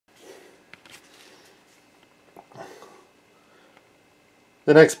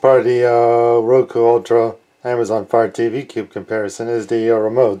The next part of the Roku Ultra Amazon Fire TV Cube comparison is the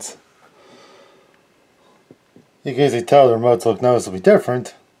remotes. You can easily tell the remotes look noticeably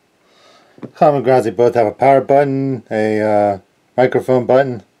different. Common grounds, they both have a power button, a microphone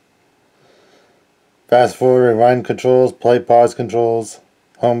button, fast forward, rewind controls, play pause controls,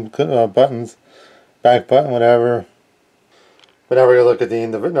 home buttons, back button, whatever. But now we're gonna look at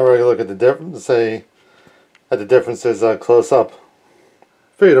the difference. Say at the differences close up.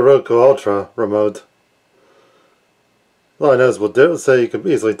 Figure the Roku Ultra remote. All I notice will do, so you can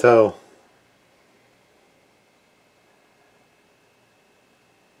easily tell.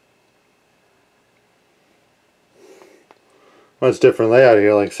 Much different layout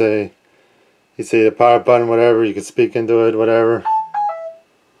here, like say, you see the power button, whatever, you can speak into it, whatever.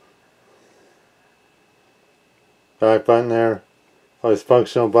 Back button there. All these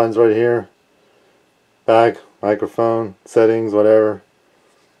functional buttons right here. Back, microphone, settings, whatever.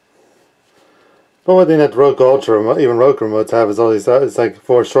 But one thing that the Roku Ultra, even Roku remotes have is all these, it's like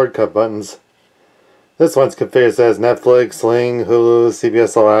 4 shortcut buttons. This one's configured as Netflix, Sling, Hulu,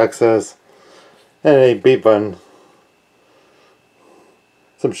 CBS All Access, and a beep button.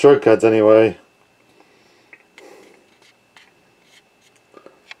 Some shortcuts anyway.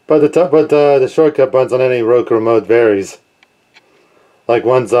 But the shortcut buttons on any Roku remote varies. Like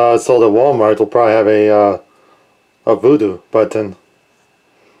ones sold at Walmart will probably have a voodoo button.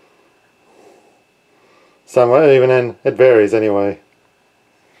 Some even in it varies anyway.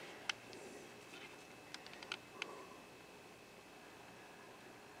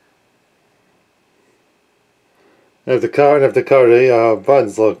 And if the color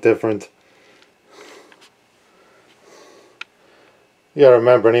buttons look different, you gotta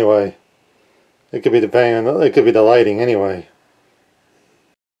remember anyway. It could be it could be the lighting anyway.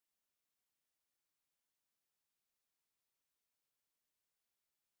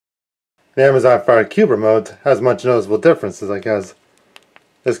 The Amazon Fire Cube remote has much noticeable differences, I guess.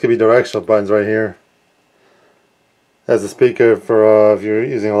 This could be directional buttons right here. Has a speaker for if you're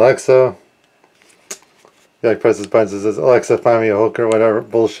using Alexa. You like press this button, it says Alexa find me a hooker, whatever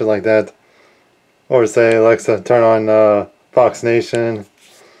bullshit like that. Or say Alexa turn on Fox Nation.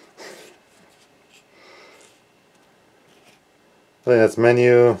 I think that's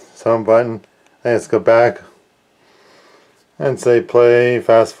menu, home button. I think let's go back and say play,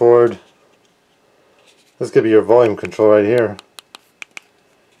 fast forward. This could be your volume control right here.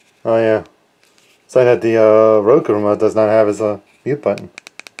 Oh yeah. Something that the Roku remote does not have is a mute button.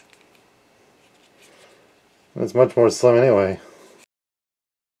 It's much more slim anyway.